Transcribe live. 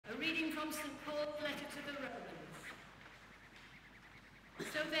From St. Paul's letter to the Romans.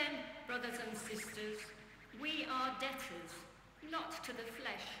 So then, brothers and sisters, we are debtors, not to the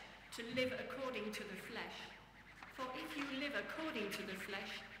flesh, to live according to the flesh. For if you live according to the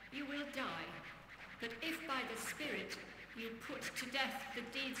flesh, you will die. But if by the Spirit you put to death the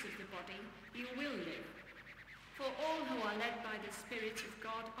deeds of the body, you will live. For all who are led by the Spirit of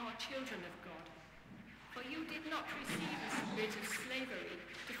God are children of God. For you did not receive a spirit of slavery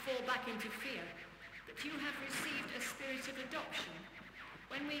to fall back into fear, but you have received a spirit of adoption.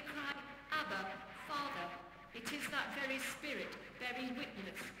 When we cry, Abba, Father, it is that very Spirit bearing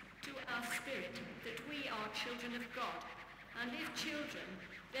witness to our spirit that we are children of God. And if children,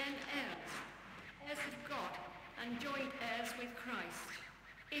 then heirs, heirs of God, and joint heirs with Christ.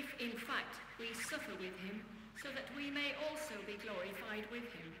 If in fact we suffer with him, so that we may also be glorified with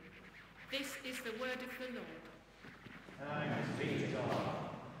him. This is the word of the Lord. Thanks be to God.